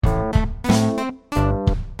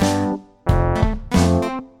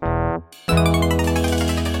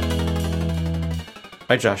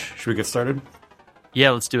Hi, Josh. Should we get started? Yeah,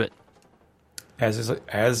 let's do it.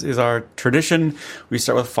 As is our tradition, we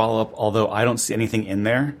start with follow-up, although I don't see anything in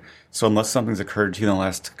there. So unless something's occurred to you in the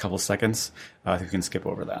last couple seconds, I think we can skip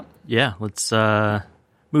over that. Yeah, let's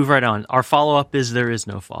move right on. Our follow-up is there is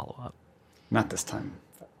no follow-up. Not this time,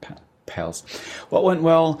 pals. What went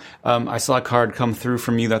well? I saw a card come through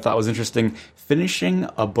from you that I thought was interesting. Finishing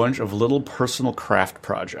a bunch of little personal craft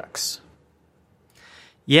projects.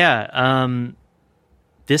 Yeah,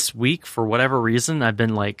 this week, for whatever reason, I've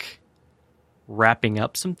been wrapping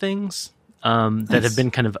up some things that have been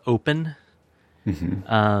kind of open.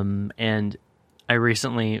 Mm-hmm. And I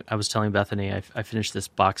was telling Bethany, I finished this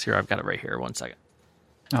box here. I've got it right here. 1 second.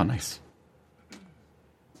 Oh, nice.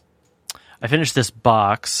 I finished this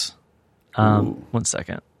box. 1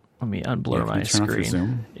 second. Let me unblur my screen.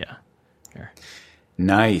 Zoom? Yeah. Here.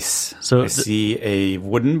 Nice. So I see a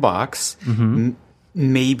wooden box. Mm-hmm.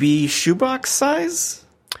 Maybe shoebox size?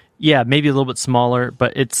 Yeah, maybe a little bit smaller,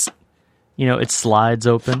 but it slides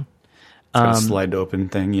open. It's got a slide open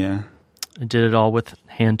thing, yeah. I did it all with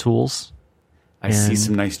hand tools. I see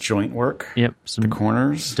some nice joint work. Yep. Some the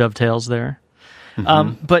corners. Dovetails there.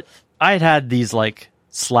 Mm-hmm. But I had these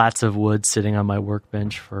slats of wood sitting on my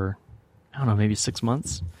workbench for, I don't know, maybe 6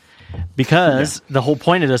 months. Because the whole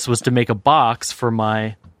point of this was to make a box for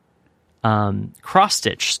my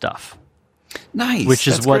cross-stitch stuff. Nice. Which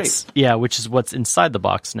is what's inside the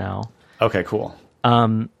box now. Okay, cool.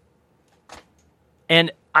 And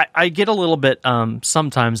I get a little bit,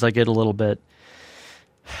 sometimes I get a little bit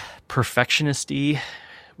perfectionist-y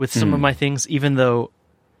with some of my things, even though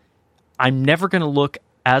I'm never going to look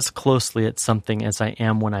as closely at something as I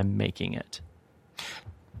am when I'm making it.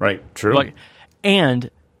 Right, true.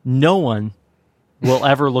 And no one will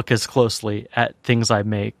ever look as closely at things I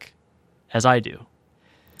make as I do.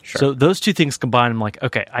 Sure. So those two things combined, I'm like,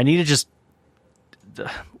 okay, I need to just,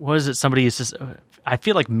 what is it? Somebody used to, I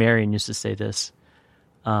feel like Marion used to say this,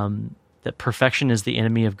 that perfection is the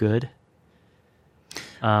enemy of good.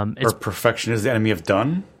 Or perfection is the enemy of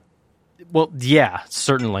done? Well, yeah,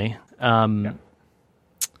 certainly. But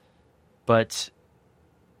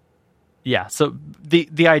yeah, so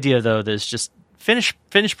the idea though is just finish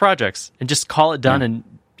projects and just call it done. And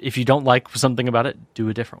if you don't like something about it, do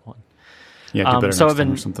a different one. Yeah, do better next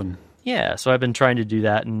time or something. Yeah, so I've been trying to do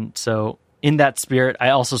that, and so in that spirit, I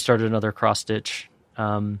also started another cross stitch.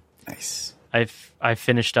 Nice.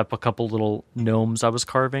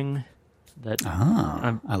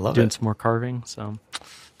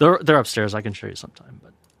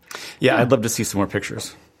 yeah, I'd love to see some more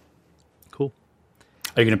pictures. Cool.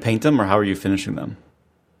 Are you going to paint them, or how are you finishing them?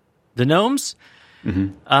 The gnomes. Mm-hmm.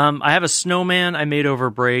 I have a snowman I made over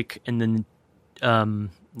break, and then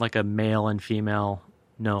like a male and female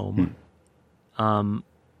gnome. I'm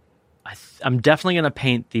definitely going to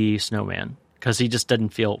paint the snowman because he just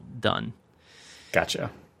doesn't feel done. Gotcha.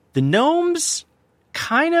 The gnomes,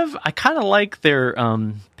 I kind of like their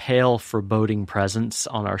pale, foreboding presence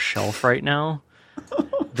on our shelf right now.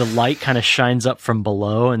 The light kind of shines up from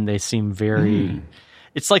below, and they seem very...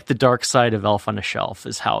 It's like the dark side of Elf on a Shelf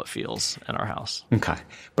is how it feels in our house. Okay.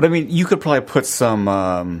 But, I mean, you could probably put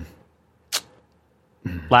some...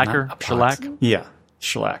 lacquer? Shellac? Yeah,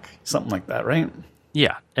 shellac. Something like that, right?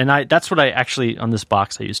 Yeah. And that's what I actually, on this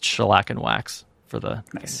box, I used shellac and wax for the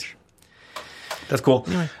nice. finish. That's cool.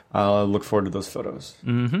 Anyway. I'll look forward to those photos.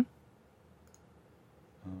 Mm-hmm.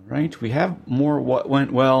 All right. We have more what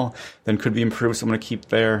went well than could be improved, so I'm going to keep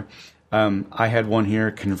there. I had one here,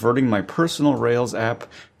 converting my personal Rails app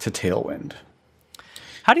to Tailwind.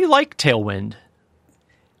 How do you like Tailwind?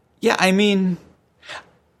 Yeah, I mean...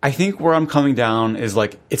 I think where I'm coming down is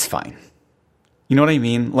it's fine. You know what I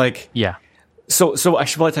mean? Yeah. So I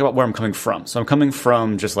should probably talk about where I'm coming from. So I'm coming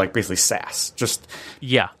from just basically Sass. Just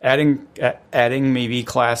adding maybe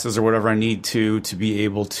classes or whatever I need to be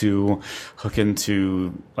able to hook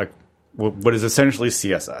into what is essentially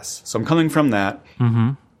CSS. So I'm coming from that.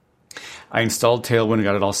 Mm-hmm. I installed Tailwind,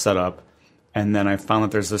 got it all set up, and then I found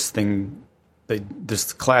that there's this thing.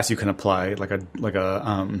 This class you can apply like a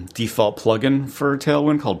default plugin for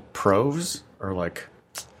Tailwind called Pros, or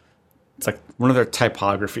it's like one of their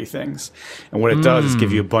typography things, and what it does is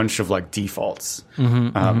give you a bunch of defaults,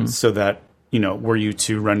 so that were you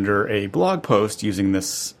to render a blog post using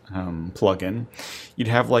this plugin, you'd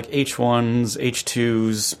have H1s,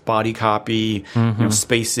 H2s, body copy,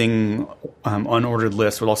 spacing, unordered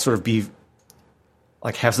lists would all sort of be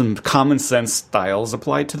have some common sense styles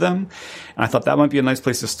applied to them. And I thought that might be a nice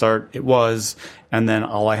place to start. It was. And then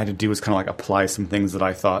all I had to do was kind of apply some things that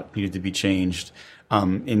I thought needed to be changed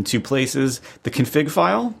in two places. The config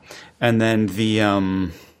file and then the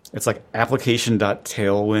It's like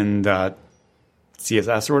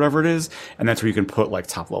application.tailwind.css or whatever it is, and that's where you can put like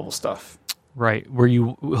top level stuff. Right, where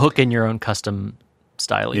you hook in your own custom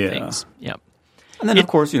styling things. Yep. And then, of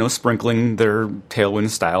course, sprinkling their Tailwind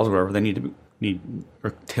styles wherever they need,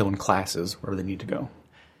 or Tailwind classes wherever they need to go.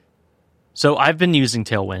 So I've been using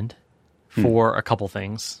Tailwind for a couple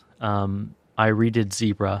things. I redid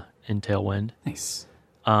Zebra in Tailwind. Nice.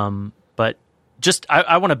 But just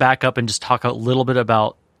I want to back up and just talk a little bit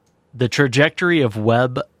about the trajectory of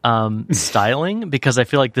web styling, because I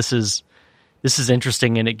feel like this is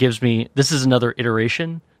interesting, and it gives me, this is another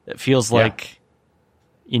iteration that feels like,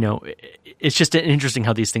 it's just interesting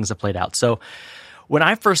how these things have played out. So when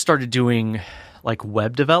I first started doing like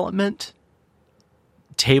web development,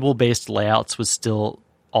 table-based layouts was still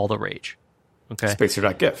all the rage. Okay.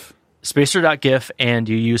 Spacer.gif. Spacer.gif, and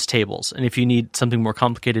you use tables. And if you need something more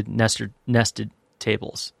complicated, nested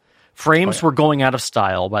tables. Frames were going out of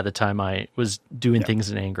style by the time I was doing things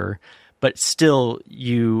in Anger, but still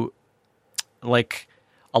like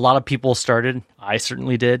a lot of people started, I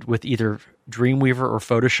certainly did, with either Dreamweaver or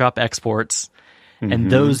Photoshop exports, and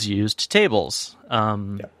those used tables.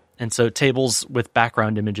 And so tables with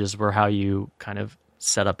background images were how you kind of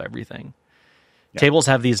set up everything. Tables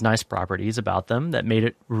have these nice properties about them that made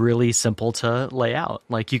it really simple to lay out.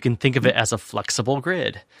 Like you can think of it as a flexible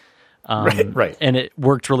grid. Right. And it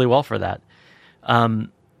worked really well for that.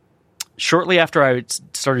 Shortly after I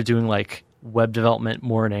started doing like web development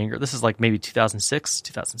more in Anger, this is like maybe 2006,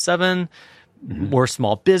 2007, more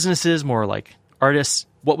small businesses, more like artists.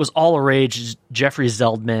 What was all a rage is Jeffrey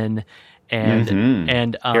Zeldman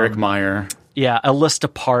and Eric Meyer. Yeah,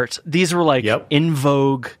 Alistapart. These were like in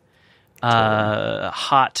vogue,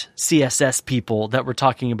 hot CSS people that were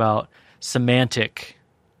talking about semantic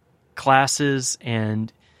classes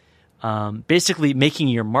and basically making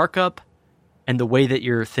your markup and the way that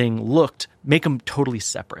your thing looked, make them totally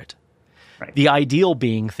separate. Right. The ideal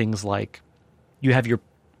being things like you have your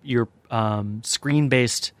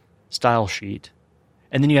screen-based style sheet,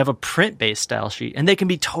 and then you have a print-based style sheet, and they can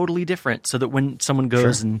be totally different so that when someone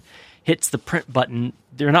goes and hits the print button,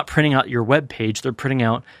 they're not printing out your web page, they're printing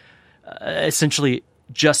out essentially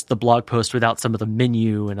just the blog post without some of the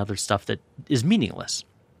menu and other stuff that is meaningless.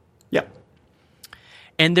 Yeah.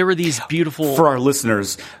 And there were these beautiful... For our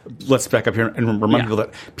listeners, let's back up here and remind people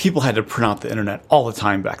that people had to print out the internet all the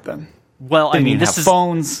time back then. Well, I mean, this is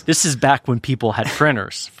phones. This is back when people had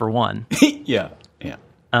printers, for one. Yeah.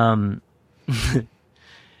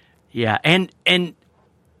 Yeah, and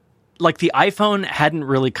like the iPhone hadn't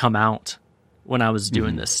really come out when I was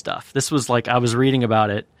doing this stuff. This was like I was reading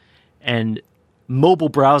about it, and mobile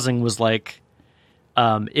browsing was like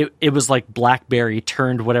it was like BlackBerry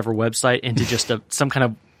turned whatever website into just some kind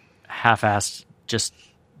of half-assed just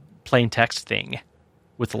plain text thing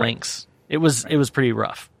with links. It was pretty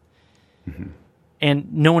rough.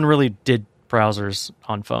 And no one really did browsers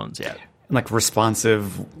on phones yet. Like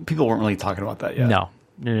responsive, people weren't really talking about that yet. No.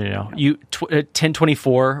 You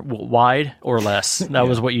 1024 wide or less. That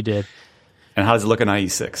was what you did. And how does it look in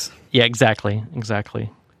IE6? Yeah, exactly.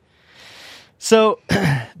 So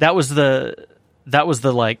that was the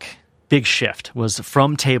like big shift, was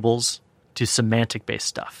from tables to semantic based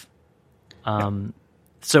stuff.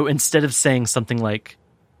 So instead of saying something like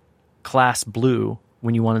class blue,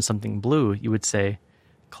 when you wanted something blue, you would say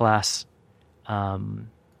class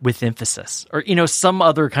with emphasis, or some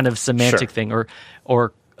other kind of semantic thing, or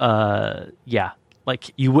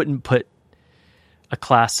like you wouldn't put a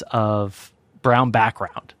class of brown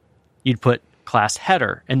background. You'd put class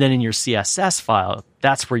header, and then in your CSS file,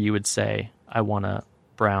 that's where you would say, I want a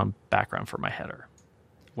brown background for my header,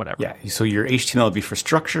 whatever. Yeah, so your HTML would be for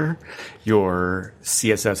structure, your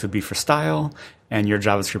CSS would be for style, and your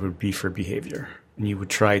JavaScript would be for behavior. And you would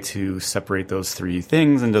try to separate those three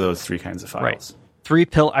things into those three kinds of files. Right.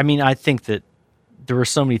 I mean, I think that there were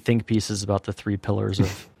so many think pieces about the three pillars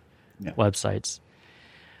of websites.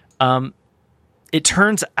 It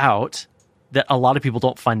turns out that a lot of people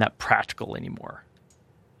don't find that practical anymore.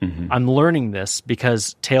 I'm learning this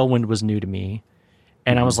because Tailwind was new to me,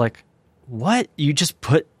 and I was like, what? You just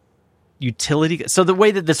put utility? So the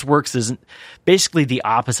way that this works is basically the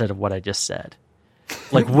opposite of what I just said.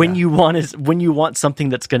 Like when you want something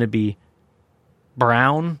that's going to be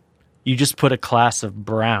brown, you just put a class of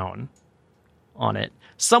brown on it.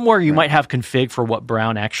 Somewhere you might have config for what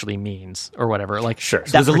brown actually means or whatever. Like so that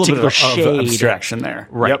there's a little bit of shade. abstraction there.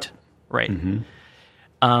 Right. Right.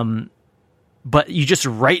 But you just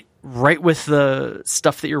write with the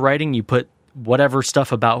stuff that you're writing. You put whatever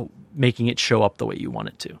stuff about making it show up the way you want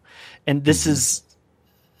it to. And this is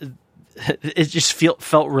it just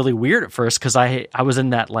felt really weird at first because I was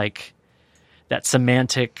in that like that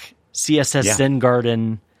semantic CSS Zen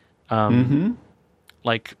Garden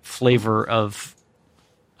like flavor of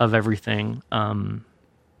everything.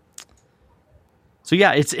 So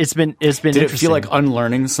yeah, it's been Did interesting. it feel like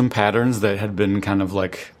unlearning some patterns that had been kind of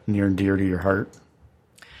like near and dear to your heart?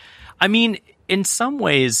 I mean, in some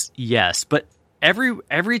ways, yes, but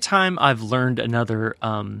every time I've learned another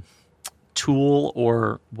tool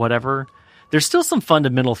or whatever, there's still some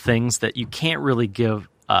fundamental things that you can't really give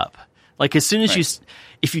up. Like as soon as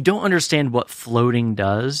if you don't understand what floating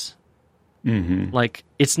does, like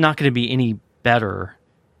it's not going to be any better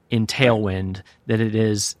in Tailwind than it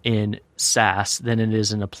is in Sass than it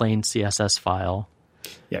is in a plain CSS file.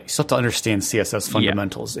 Yeah, you still have to understand CSS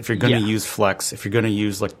fundamentals. If you're going to use Flex, if you're going to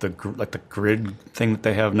use like the grid thing that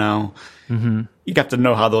they have now, you got to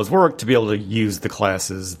know how those work to be able to use the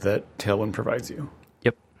classes that Tailwind provides you.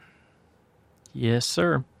 Yep. Yes,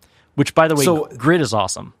 sir. Which, by the way, Grid is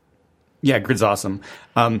awesome. Yeah, Grid's awesome.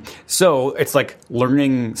 So it's like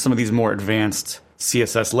learning some of these more advanced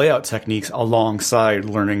CSS layout techniques alongside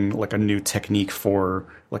learning like a new technique for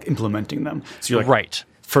like implementing them. So you're like, right.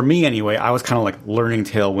 For me anyway, I was kind of like learning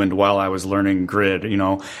Tailwind while I was learning Grid. You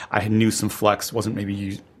know, I knew some Flex, wasn't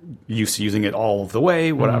maybe used to using it all of the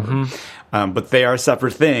way, whatever. But they are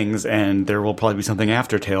separate things, and there will probably be something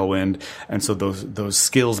after Tailwind. And so those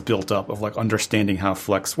skills built up of like understanding how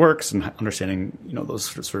Flex works and understanding, you know, those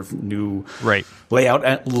sort of new layout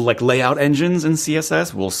engines in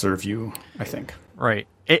CSS will serve you, I think. Right.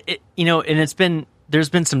 You know, and there's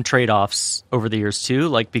been some trade-offs over the years too,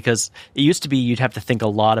 like because it used to be you'd have to think a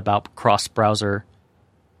lot about cross-browser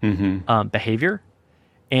behavior.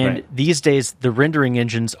 And these days, the rendering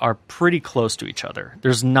engines are pretty close to each other.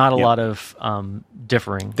 There's not a lot of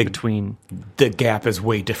differing between... The gap is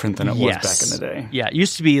way different than it was back in the day. Yeah, it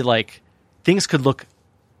used to be like things could look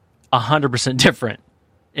 100% different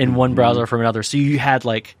in one browser from another. So you had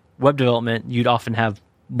like web development, you'd often have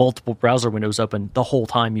multiple browser windows open the whole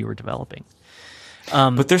time you were developing.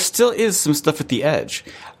 But there still is some stuff at the edge.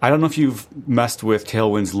 I don't know if you've messed with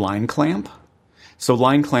Tailwind's line clamp. So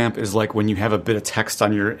line clamp is like when you have a bit of text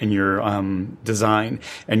on your design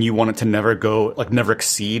and you want it to never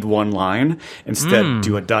exceed one line. Instead,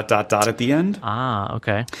 do a ... at the end. Ah,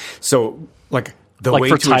 okay. So like the like way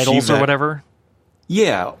for to titles or whatever.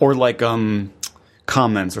 Yeah, or like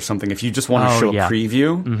comments or something. If you just want to show a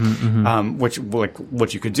preview,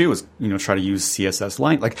 what you could do is try to use CSS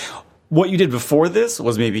line like. What you did before this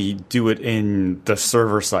was maybe do it in the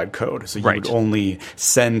server side code. So you would only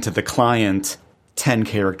send to the client 10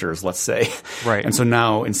 characters, let's say. Right. And so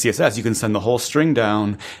now in CSS, you can send the whole string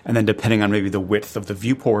down, and then depending on maybe the width of the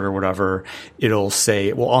viewport or whatever, it'll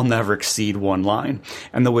say, well, I'll never exceed one line.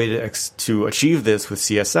 And the way to achieve this with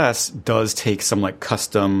CSS does take some like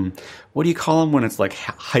custom, what do you call them when it's like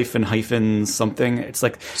hyphen something? It's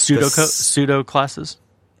like pseudo classes.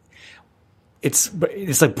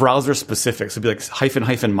 It's like browser specific. So it'd be like hyphen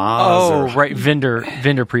Moz. Oh, right. Vendor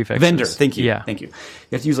prefixes. Vendor. Thank you. Yeah. Thank you. You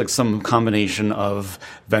have to use like some combination of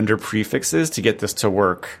vendor prefixes to get this to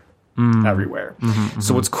work everywhere.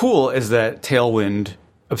 So what's cool is that Tailwind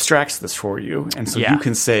abstracts this for you. And so you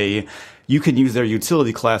can say, you can use their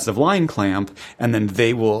utility class of line clamp, and then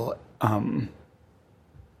they will,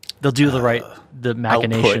 they'll do the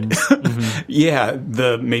machinations. Yeah,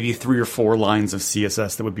 the maybe 3 or 4 lines of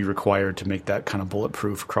CSS that would be required to make that kind of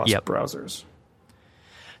bulletproof across browsers.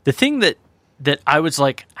 The thing that I was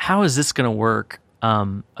like, how is this going to work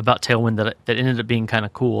about Tailwind that ended up being kind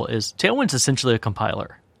of cool is Tailwind's essentially a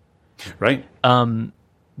compiler. Right.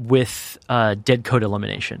 With dead code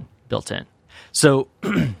elimination built in. So,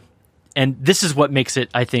 and this is what makes it,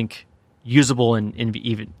 I think, usable and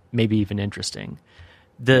maybe even interesting.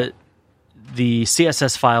 The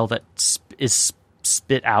CSS file that is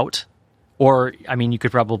spit out, or I mean, you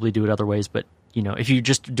could probably do it other ways, but if you're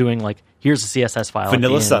just doing like, here's a CSS file,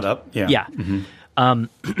 vanilla setup, it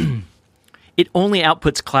only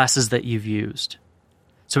outputs classes that you've used.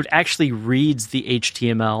 So it actually reads the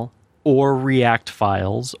HTML or React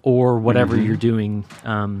files or whatever you're doing,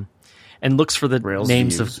 and looks for the Rails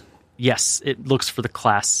names views. it looks for the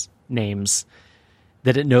class names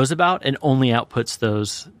that it knows about and only outputs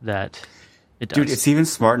those that it does. Dude, it's even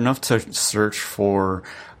smart enough to search for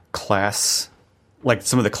class, like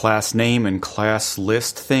some of the class name and class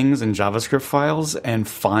list things in JavaScript files, and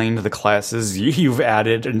find the classes you've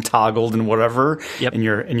added and toggled and whatever in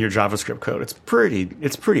your JavaScript code. It's pretty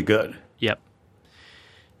good. Yep.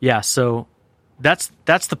 Yeah, so that's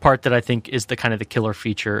the part that I think is the kind of the killer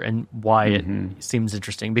feature and why it seems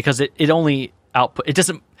interesting, because it only output, it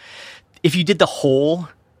doesn't. If you did the whole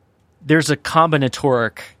there's a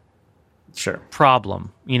combinatoric Sure.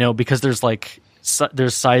 problem, because there's like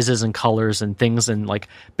there's sizes and colors and things and like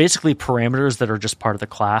basically parameters that are just part of the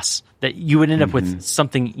class that you would end up with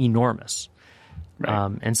something enormous.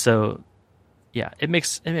 Right. And so, yeah, it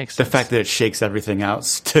makes sense. The fact that it shakes everything out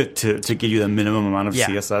to give you the minimum amount of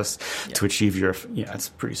CSS to achieve your it's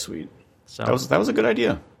pretty sweet. So that was a good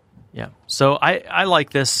idea. Yeah. So I like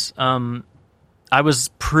this. I was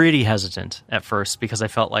pretty hesitant at first because I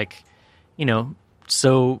felt like,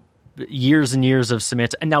 so years and years of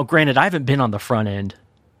semantic. And now, granted, I haven't been on the front end,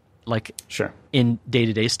 like in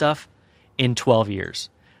day-to-day stuff, in 12 years.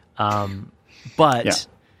 But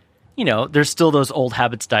there's still those old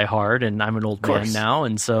habits die hard, and I'm an old man now,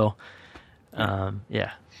 and so And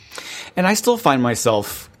I still find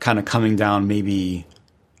myself kind of coming down maybe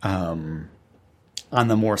on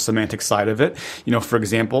the more semantic side of it. For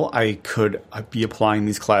example, I could be applying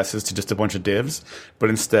these classes to just a bunch of divs, but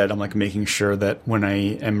instead I'm like making sure that when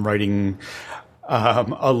I am writing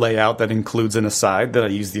a layout that includes an aside, that I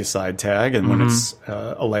use the aside tag, and when it's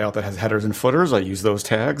a layout that has headers and footers, I use those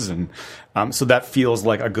tags, and so that feels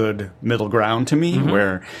like a good middle ground to me,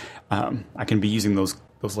 where I can be using those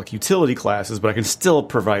like utility classes, but I can still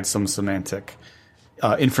provide some semantic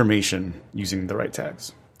information using the right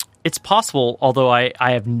tags. It's possible, although I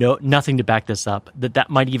have nothing to back this up,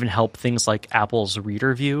 that might even help things like Apple's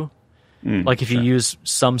reader view. Like if you use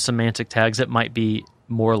some semantic tags, it might be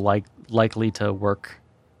more likely to work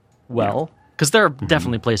well. Because there are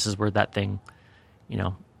definitely places where that thing,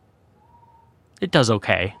 it does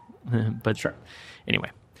okay. But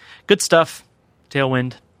anyway, good stuff.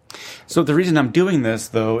 Tailwind. So the reason I'm doing this,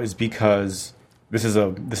 though, is because this is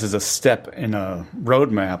a step in a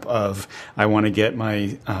roadmap of I want to get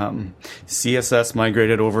my CSS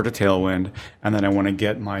migrated over to Tailwind, and then I want to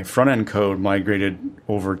get my front end code migrated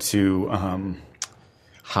over to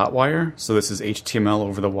Hotwire. So this is HTML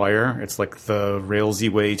over the wire. It's like the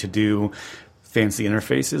Railsy way to do fancy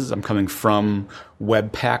interfaces. I'm coming from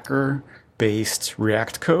Webpacker based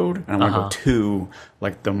React code, and I want to go to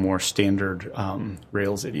like the more standard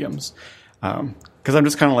Rails idioms. Because I'm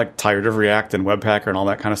just kind of like tired of React and Webpacker and all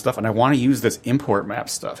that kind of stuff, and I want to use this import map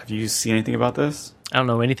stuff. Have you seen anything about this? I don't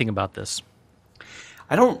know anything about this.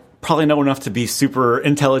 I don't probably know enough to be super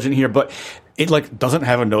intelligent here, but it like doesn't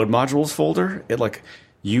have a node modules folder. It like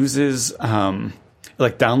uses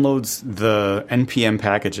downloads the npm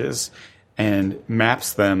packages and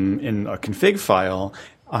maps them in a config file.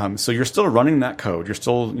 So you're still running that code. You're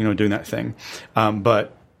still doing that thing,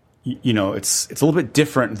 but it's a little bit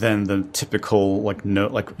different than the typical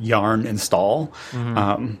Yarn install.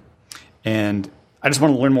 And I just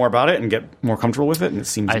want to learn more about it and get more comfortable with it. And it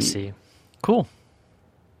seems I neat. see. Cool.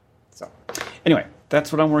 So anyway,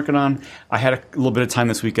 that's what I'm working on. I had a little bit of time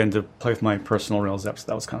this weekend to play with my personal Rails apps. So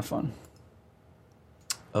that was kind of fun.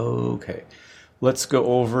 Okay. Let's go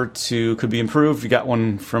over to Could Be Improved. We got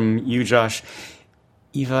one from you, Josh.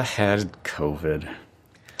 Eva had COVID.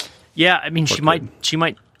 Yeah, I mean, she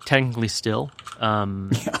might technically still.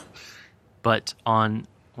 But on,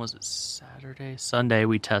 was it Sunday,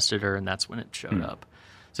 we tested her, and that's when it showed up.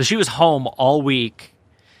 So she was home all week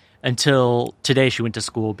until today. She went to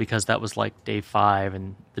school because that was like day 5,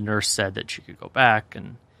 and the nurse said that she could go back.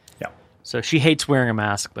 And so she hates wearing a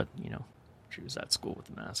mask, but, she was at school with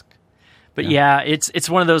a mask. But it's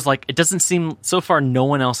one of those, like, it doesn't seem, so far no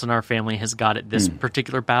one else in our family has got it this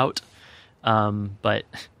particular bout. But, man,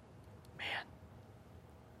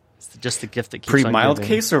 it's just the gift that keeps Pretty on mild giving.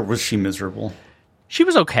 case, or was she miserable? She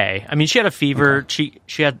was okay. I mean, she had a fever. Okay.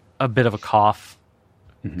 She had a bit of a cough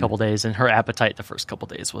a couple days, and her appetite the first couple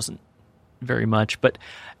days wasn't very much. But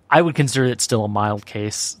I would consider it still a mild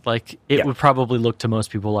case. Like, it would probably look to most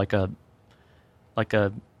people like a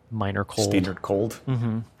minor cold. Standard cold.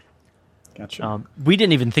 Mm-hmm. Gotcha. We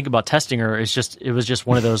didn't even think about testing her. It was just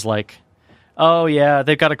one of those like, oh yeah,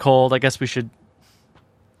 they've got a cold. I guess we should,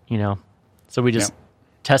 So we just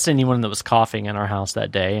tested anyone that was coughing in our house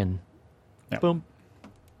that day, and boom.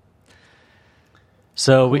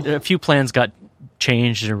 So a few plans got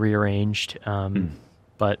changed and rearranged,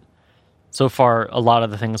 but so far a lot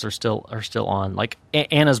of the things are still on. Like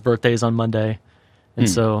Anna's birthday is on Monday, and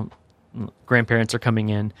so grandparents are coming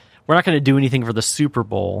in. We're not going to do anything for the Super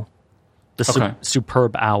Bowl. The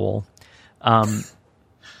superb owl,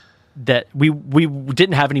 that we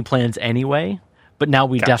didn't have any plans anyway, but now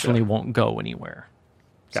we definitely won't go anywhere.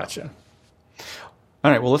 Gotcha.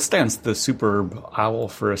 All right, well, let's stay on the superb owl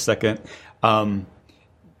for a second.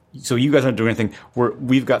 So you guys aren't doing anything.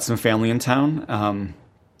 We've got some family in town.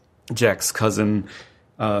 Jack's cousin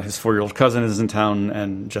His 4-year-old cousin is in town,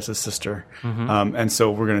 and Jess's sister. And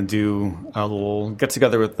so we're going to do a little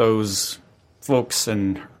get-together with those folks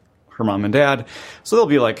and her mom and dad. So there'll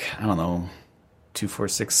be like, I don't know, 2, 4,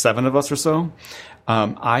 6, 7 of us or so.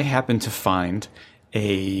 I happened to find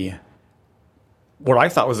what I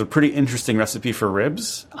thought was a pretty interesting recipe for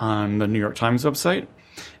ribs on the New York Times website.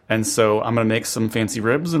 And so I'm going to make some fancy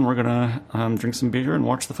ribs, and we're going to drink some beer and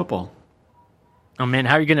watch the football. Oh man,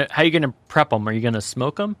 how are you gonna prep them? Are you gonna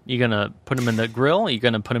smoke them? Are you gonna put them in the grill? Are you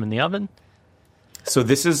gonna put them in the oven? So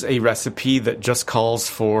this is a recipe that just calls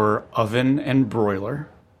for oven and broiler.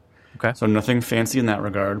 Okay. So nothing fancy in that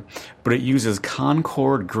regard, but it uses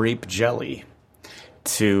Concord grape jelly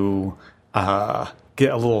to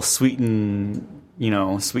get a little sweet and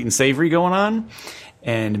savory going on,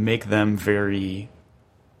 and make them very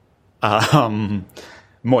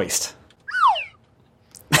moist.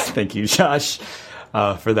 Thank you, Josh,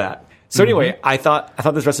 for that. So anyway, I thought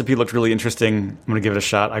this recipe looked really interesting. I'm going to give it a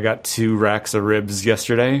shot. I got 2 racks of ribs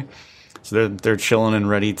yesterday, so they're chilling and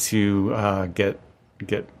ready to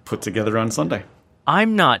get put together on Sunday.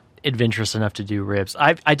 I'm not adventurous enough to do ribs.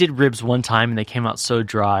 I did ribs one time and they came out so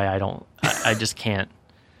dry. I just can't.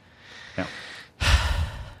 Yeah.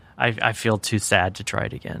 I feel too sad to try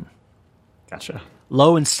it again. Gotcha.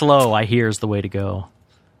 Low and slow, I hear, is the way to go.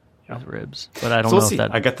 With ribs, but I don't know we'll if see.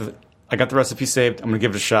 that. I got the recipe saved. I'm going to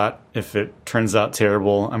give it a shot. If it turns out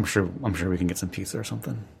terrible, I'm sure we can get some pizza or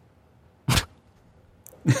something.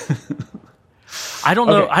 I don't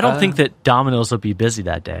know. I don't think that Domino's will be busy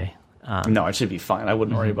that day. No, it should be fine. I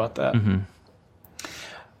wouldn't worry about that.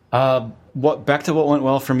 Back to what went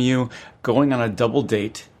well from you. Going on a double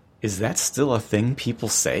date, is that still a thing people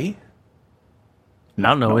say? I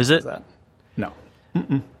don't know. Is it? No.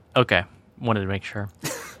 Okay. Wanted to make sure.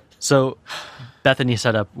 So, Bethany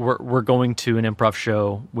set up. We're going to an improv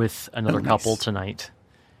show with another couple tonight,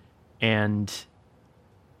 and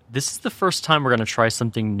this is the first time we're going to try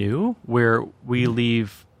something new, where we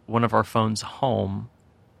leave one of our phones home,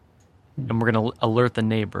 and we're going to alert the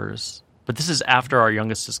neighbors. But this is after our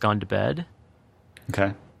youngest has gone to bed.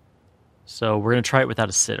 Okay. So we're going to try it without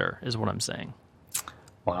a sitter, is what I'm saying.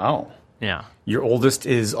 Wow. Yeah. Your oldest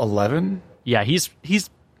is 11? Yeah, he's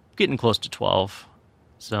getting close to 12.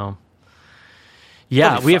 So,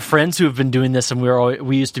 yeah, we have friends who have been doing this, and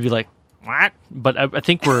we used to be like, what? But I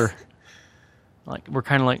think we're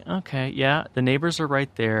kind of like, okay, yeah, the neighbors are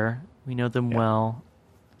right there. We know them well.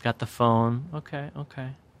 Got the phone. Okay,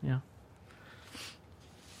 yeah.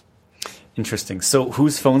 Interesting. So,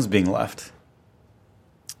 whose phone's being left?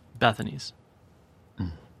 Bethany's.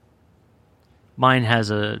 Mine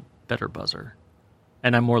has a better buzzer,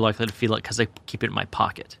 and I'm more likely to feel it because I keep it in my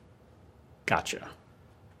pocket. Gotcha.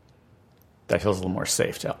 That feels a little more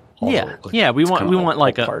safe to yeah. We want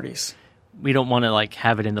like parties. We don't want to like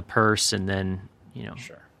have it in the purse and then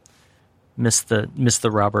sure. miss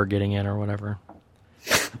the robber getting in or whatever.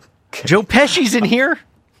 Okay. Joe Pesci's in here.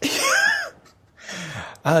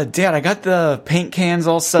 Dad, I got the paint cans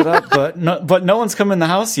all set up, but no one's come in the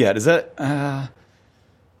house yet. Is that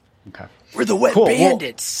okay? We're the wet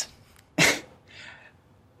bandits.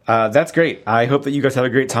 That's great. I hope that you guys have a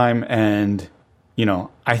great time, and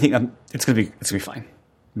I think it's gonna be fine.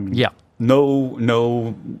 Yeah.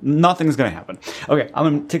 No, nothing's gonna happen. Okay, I'm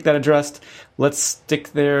gonna take that addressed. Let's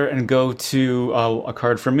stick there and go to a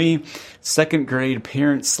card from me. 2nd grade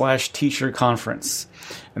parent/teacher conference,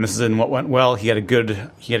 and this is in what went well. He had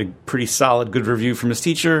a pretty solid good review from his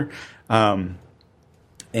teacher.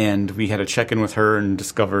 And we had a check-in with her and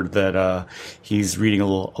discovered that he's reading a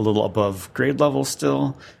little above grade level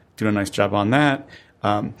still, doing a nice job on that.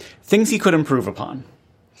 Things he could improve upon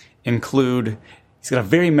include he's got a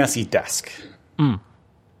very messy desk.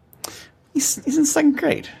 He's in 2nd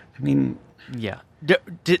grade. I mean, yeah.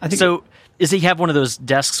 Does he have one of those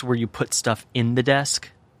desks where you put stuff in the desk?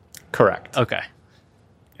 Correct. Okay.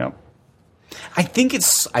 Yep. I think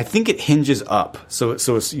it hinges up, so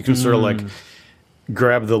you can sort of like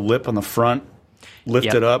grab the lip on the front, lift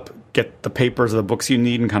it up, get the papers or the books you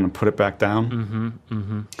need, and kind of put it back down.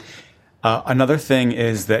 Another thing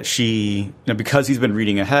is that she, because he's been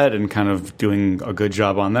reading ahead and kind of doing a good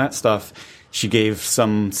job on that stuff, she gave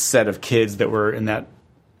some set of kids that are in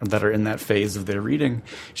that phase of their reading,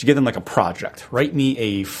 she gave them like a project. Write me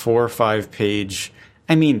a 4 or 5 page.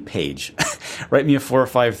 Write me a 4 or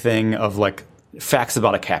 5 thing of like facts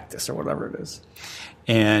about a cactus or whatever it is.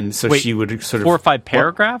 And so she would sort of 4 or 5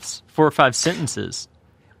 paragraphs, 4 or 5 sentences.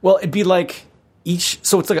 Well, it'd be like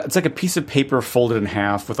so it's like a piece of paper folded in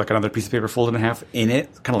half with like another piece of paper folded in half in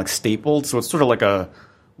it, kind of like stapled. So it's sort of like a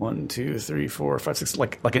 1, 2, 3, 4, 5, 6,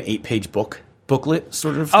 like an 8-page book, booklet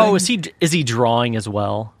sort of thing. Oh, is he drawing as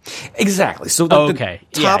well? Exactly. So the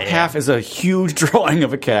top half is a huge drawing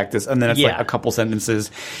of a cactus, and then it's like a couple sentences.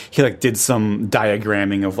 He like did some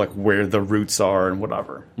diagramming of like where the roots are and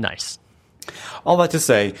whatever. Nice. All that to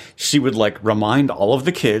say, she would like remind all of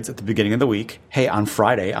the kids at the beginning of the week, hey, on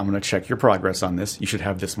Friday, I'm going to check your progress on this. You should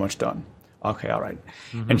have this much done. Okay, all right.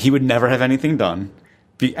 Mm-hmm. And he would never have anything done.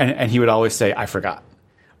 And he would always say, I forgot.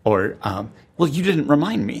 Or, well, you didn't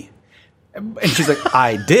remind me. And she's like,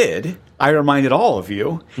 I did. I reminded all of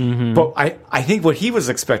you. Mm-hmm. But I think what he was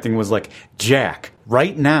expecting was like, Jack,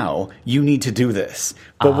 right now, you need to do this.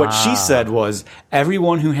 But what she said was,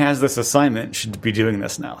 everyone who has this assignment should be doing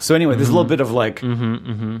this now. So anyway, there's a little bit of like,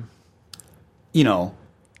 you know,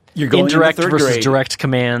 you're going indirect into third versus grade. direct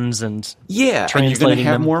commands and yeah, and you're going to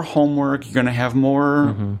have more homework. You're going to have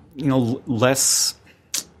more, you know,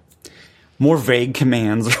 more vague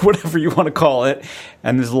commands or whatever you want to call it.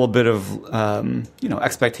 And there's a little bit of, you know,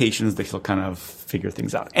 expectations that he'll kind of figure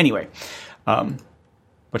things out. Anyway,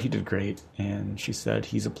 but he did great. And she said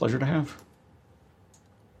he's a pleasure to have.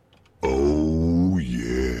 Oh,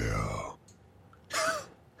 yeah.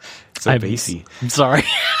 So bassy. I'm sorry.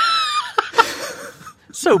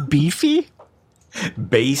 So beefy?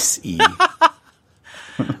 Bassy.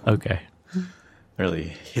 Okay. Really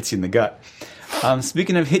hits you in the gut.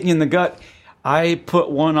 Speaking of hitting you in the gut, I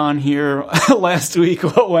put one on here last week.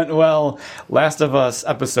 What went well? Last of Us,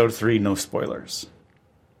 episode 3, no spoilers.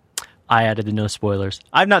 I added the no spoilers.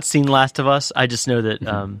 I've not seen Last of Us. I just know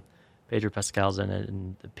that Pedro Pascal's in it,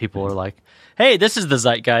 and people are like, hey, this is the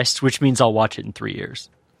zeitgeist, which means I'll watch it in 3 years.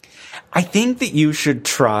 I think that you should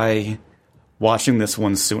try watching this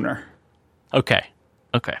one sooner. Okay.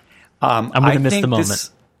 I'm going to miss the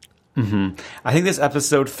moment. I think this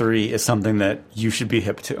episode 3 is something that you should be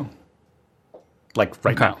hip to. Like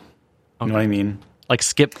right now. You know what I mean? Like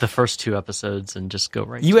skip the first 2 episodes and just go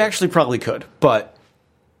right. You actually probably could, but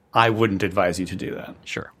I wouldn't advise you to do that.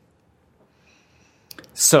 Sure.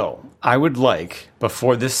 So I would like,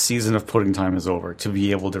 before this season of Pudding Time is over, to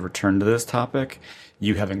be able to return to this topic,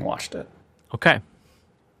 you having watched it. Okay.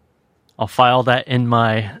 I'll file that in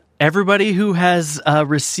my... Everybody who has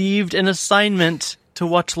received an assignment to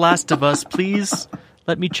watch Last of Us, please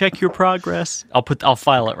let me check your progress. I'll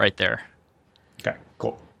file it right there. Okay,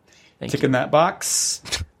 cool. Thank Ticking you. that box.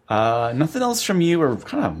 Nothing else from you. We're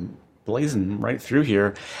kind of blazing right through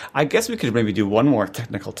here. I guess we could maybe do one more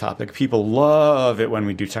technical topic. People love it when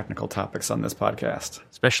we do technical topics on this podcast.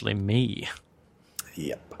 Especially me.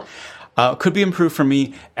 Yep. Could be improved for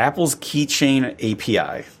me. Apple's Keychain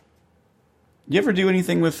API. You ever do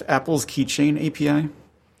anything with Apple's Keychain API?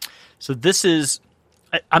 So this is...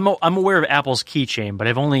 I'm aware of Apple's Keychain, but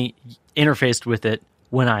I've only interfaced with it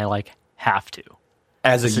when I like have to.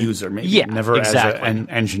 As a user, maybe. Yeah, Never exactly. as an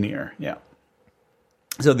engineer. Yeah.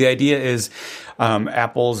 So the idea is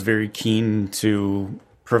Apple's very keen to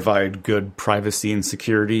provide good privacy and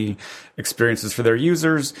security experiences for their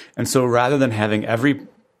users. And so rather than having every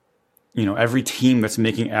team that's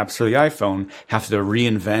making apps for the iPhone have to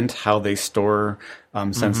reinvent how they store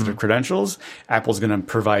sensitive credentials, Apple's going to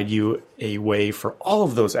provide you a way for all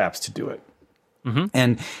of those apps to do it.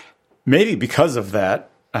 And maybe because of that,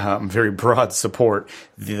 very broad support,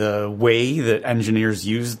 the way that engineers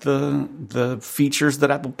use the features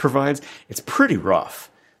that Apple provides, it's pretty rough.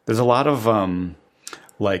 There's a lot of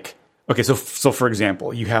so for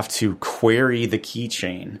example, you have to query the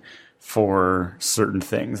keychain for certain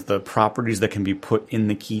things. The properties that can be put in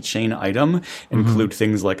the keychain item include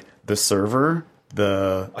things like the server,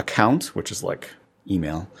 the account, which is like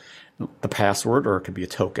email, the password, or it could be a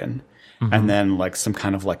token, and then like some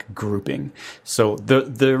kind of like grouping. So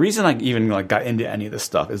the reason I even like got into any of this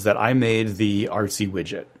stuff is that I made the Artsy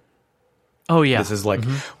widget. Oh, yeah. This is like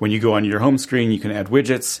when you go on your home screen, you can add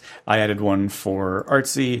widgets. I added one for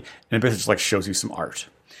Artsy, and it basically just like shows you some art.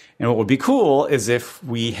 And what would be cool is if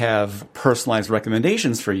we have personalized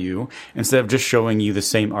recommendations for you, instead of just showing you the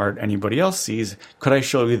same art anybody else sees, could I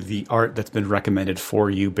show you the art that's been recommended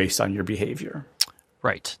for you based on your behavior?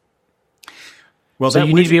 Right. Well, so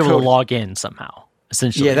you need to be able to log in somehow,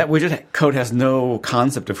 essentially. Yeah, that widget code has no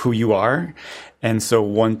concept of who you are. And so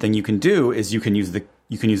one thing you can do is you can use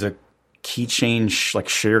a keychain like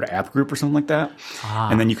shared app group or something like that.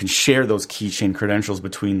 And then you can share those keychain credentials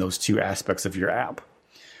between those two aspects of your app.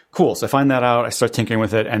 Cool. So I find that out. I start tinkering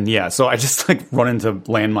with it. And yeah, so I just like run into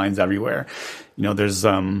landmines everywhere. You know, there's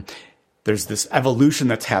this evolution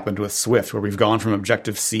that's happened with Swift where we've gone from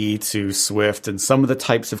Objective-C to Swift, and some of the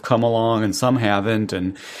types have come along and some haven't.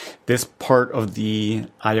 And this part of the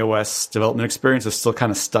iOS development experience is still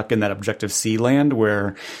kind of stuck in that Objective-C land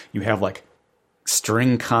where you have like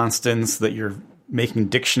string constants that you're making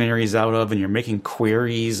dictionaries out of, and you're making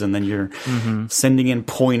queries, and then you're sending in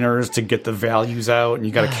pointers to get the values out, and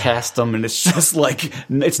you got to cast them, and it's just like,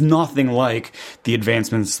 it's nothing like the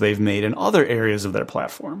advancements they've made in other areas of their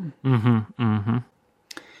platform.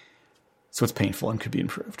 So it's painful and could be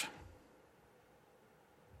improved.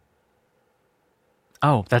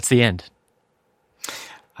 Oh, that's the end.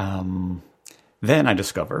 Then I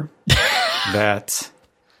discover that...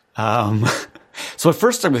 So I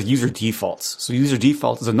first started with user defaults. So user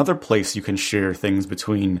default is another place you can share things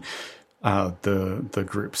between the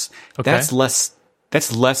groups. Okay. That's less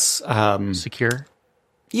Secure.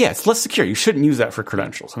 Yeah, it's less secure. You shouldn't use that for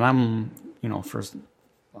credentials. And I'm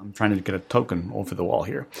trying to get a token over the wall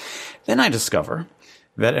here. Then I discover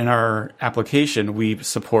that in our application we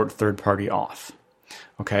support third-party auth.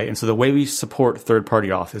 Okay, and so the way we support third-party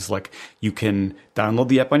auth is like you can download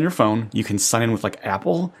the app on your phone, you can sign in with like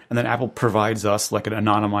Apple, and then Apple provides us like an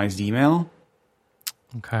anonymized email.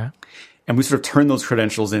 Okay. And we sort of turn those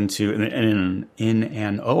credentials into, in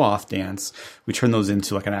an OAuth dance, we turn those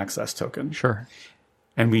into like an access token. Sure.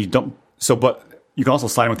 And we don't, but you can also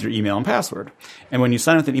sign in with your email and password. And when you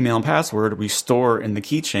sign in with an email and password, we store in the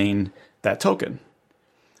keychain that token.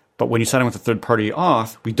 But when you sign in with a third-party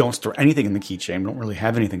auth, we don't store anything in the keychain. We don't really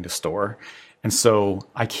have anything to store. And so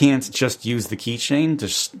I can't just use the keychain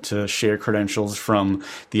to share credentials from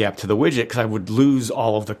the app to the widget, because I would lose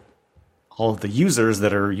all of the users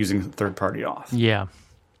that are using third-party auth. Yeah.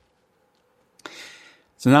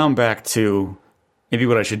 So now I'm back to maybe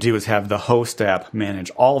what I should do is have the host app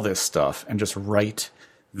manage all this stuff and just write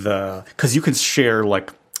because you can share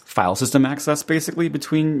like file system access basically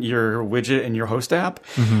between your widget and your host app.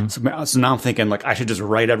 So now I'm thinking like I should just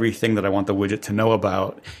write everything that I want the widget to know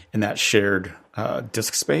about in that shared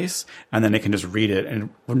disk space, and then it can just read it, and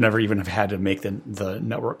would never even have had to make the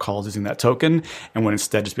network calls using that token, and would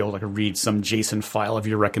instead just be able to like read some JSON file of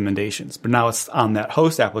your recommendations. But now it's on that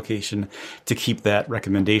host application to keep that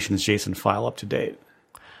recommendations JSON file up to date.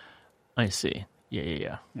 I see.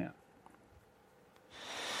 Yeah.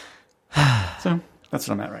 So that's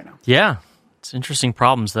what I'm at right now. Yeah. It's interesting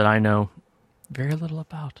problems that I know very little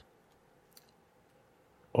about.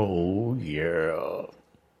 Oh, yeah.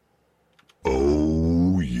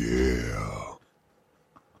 Oh, yeah.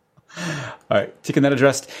 All right, taking that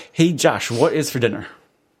addressed. Hey, Josh, what is for dinner?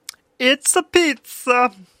 It's a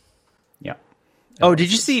pizza. Yeah. Oh, did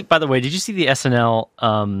you see, by the way, did you see the SNL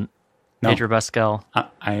No. Pedro Pascal?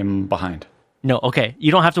 I'm behind. No, okay.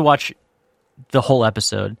 You don't have to watch the whole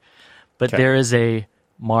episode, but Okay. there is a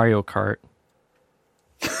Mario Kart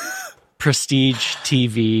Prestige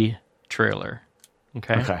TV trailer.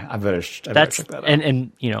 Okay. I better check that out.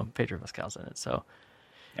 And you know, Pedro Pascal's in it, so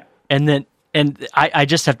Yeah. and I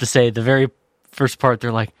just have to say the very first part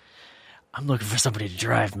they're like, I'm looking for somebody to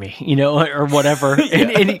drive me, you know, or whatever.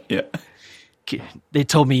 And they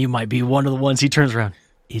told me you might be one of the ones. He turns around,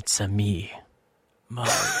 it's a me,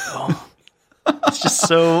 Mario. It's just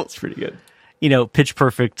so, It's pretty good. you know, pitch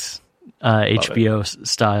perfect HBO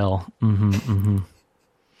style. I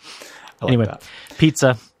like Anyway, that.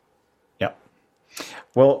 pizza. Yeah.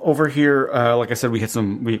 Well, over here, like I said, we have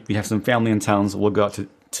some family in town, so we'll go out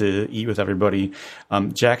to eat with everybody.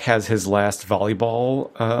 Jack has his last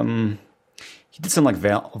volleyball. He did some like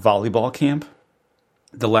volleyball camp.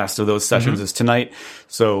 The last of those sessions is tonight,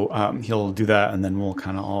 so he'll do that, and then we'll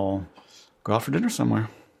kind of all go out for dinner somewhere.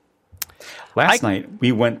 Last night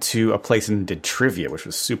we went to a place and did trivia, which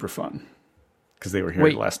was super fun because they were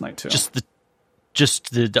here last night too.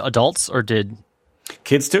 Just the adults, or did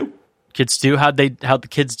Kids too. kids do? How'd the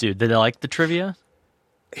kids do? Did they like the trivia?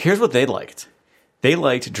 Here's what they liked. They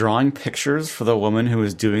liked drawing pictures for the woman who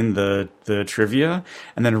was doing the trivia,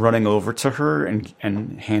 and then running over to her and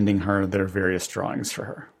handing her their various drawings for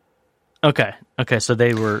her. Okay, so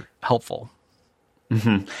they were helpful.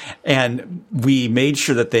 And we made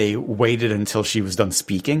sure that they waited until she was done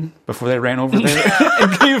speaking before they ran over there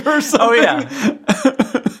and gave her something. Oh yeah.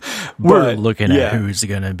 We're looking at who's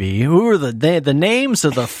going to be. Who are the names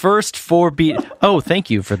of the first 4 beat? Oh, thank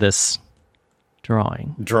you for this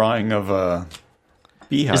drawing. Drawing of a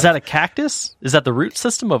beehive. Is that a cactus? Is that the root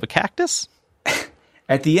system of a cactus?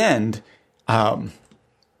 At the end,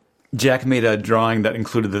 Jack made a drawing that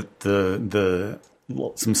included the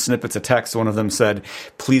some snippets of text. One of them said,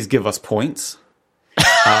 "Please give us points."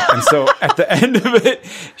 And so at the end of it,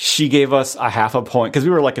 she gave us a half a point because we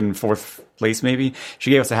were like in 4th place, maybe.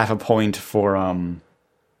 She gave us a half a point for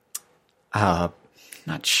not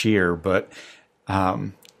cheer, but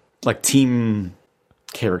like team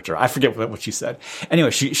character. I forget what she said.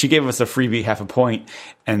 Anyway, she gave us a freebie 0.5 point,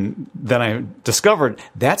 and then I discovered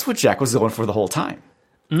that's what Jack was going for the whole time.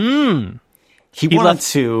 He wanted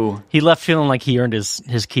to. He left feeling like he earned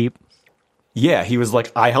his keep. Yeah, he was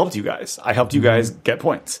like, I helped you guys. I helped you guys get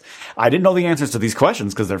points. I didn't know the answers to these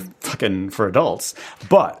questions because they're fucking for adults.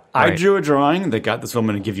 But I drew a drawing that got this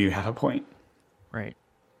woman to give you 0.5 point. Right.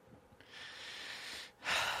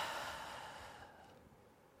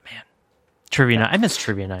 Man. Trivia night. I miss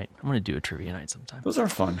trivia night. I'm going to do a trivia night sometime. Those are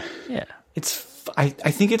fun. Yeah. I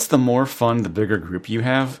think it's the more fun the bigger group you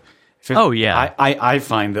have. Yeah. I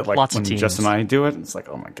find that like Lots when of teams. Jess and I do it, it's like,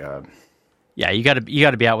 oh my God. Yeah, you got to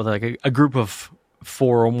be out with like a group of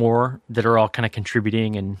 4 or more that are all kind of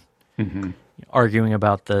contributing and arguing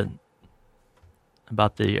about the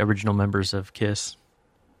original members of KISS.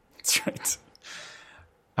 That's right.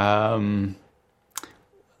 Hang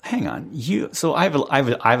on. So I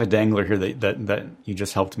have a dangler here that you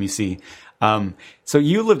just helped me see. So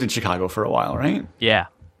you lived in Chicago for a while, right? Yeah.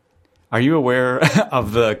 Are you aware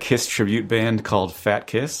of the KISS tribute band called Fat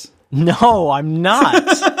Kiss? No, I'm not.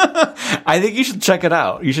 I think you should check it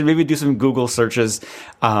out. You should maybe do some Google searches.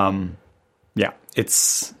 Yeah,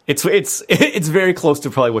 it's very close to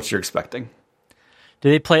probably what you're expecting.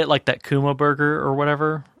 Did they play it like that Kuma Burger or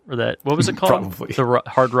whatever, or that what was it called? Probably The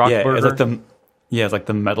Hard Rock Burger. It's like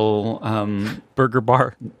the metal burger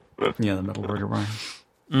bar. Yeah, the metal burger bar.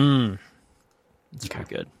 It's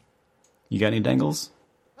pretty good. You got any dangles?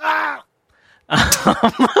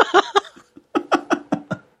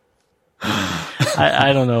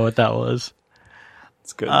 I don't know what that was.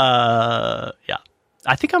 It's good. Yeah.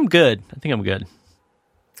 I think I'm good.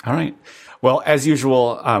 All right. Well, as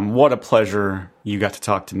usual, what a pleasure you got to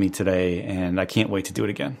talk to me today, and I can't wait to do it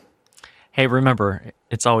again. Hey, remember,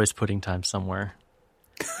 it's always pudding time somewhere.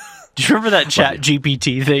 Do you remember that Chat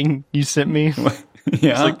GPT thing you sent me?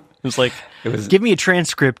 Yeah. It was like, give me a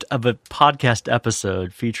transcript of a podcast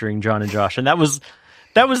episode featuring John and Josh. And that was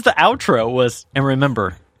the outro and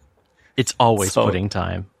remember, it's always pudding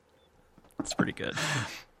time. It's pretty good.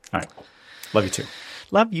 All right. Love you too.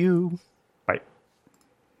 Love you.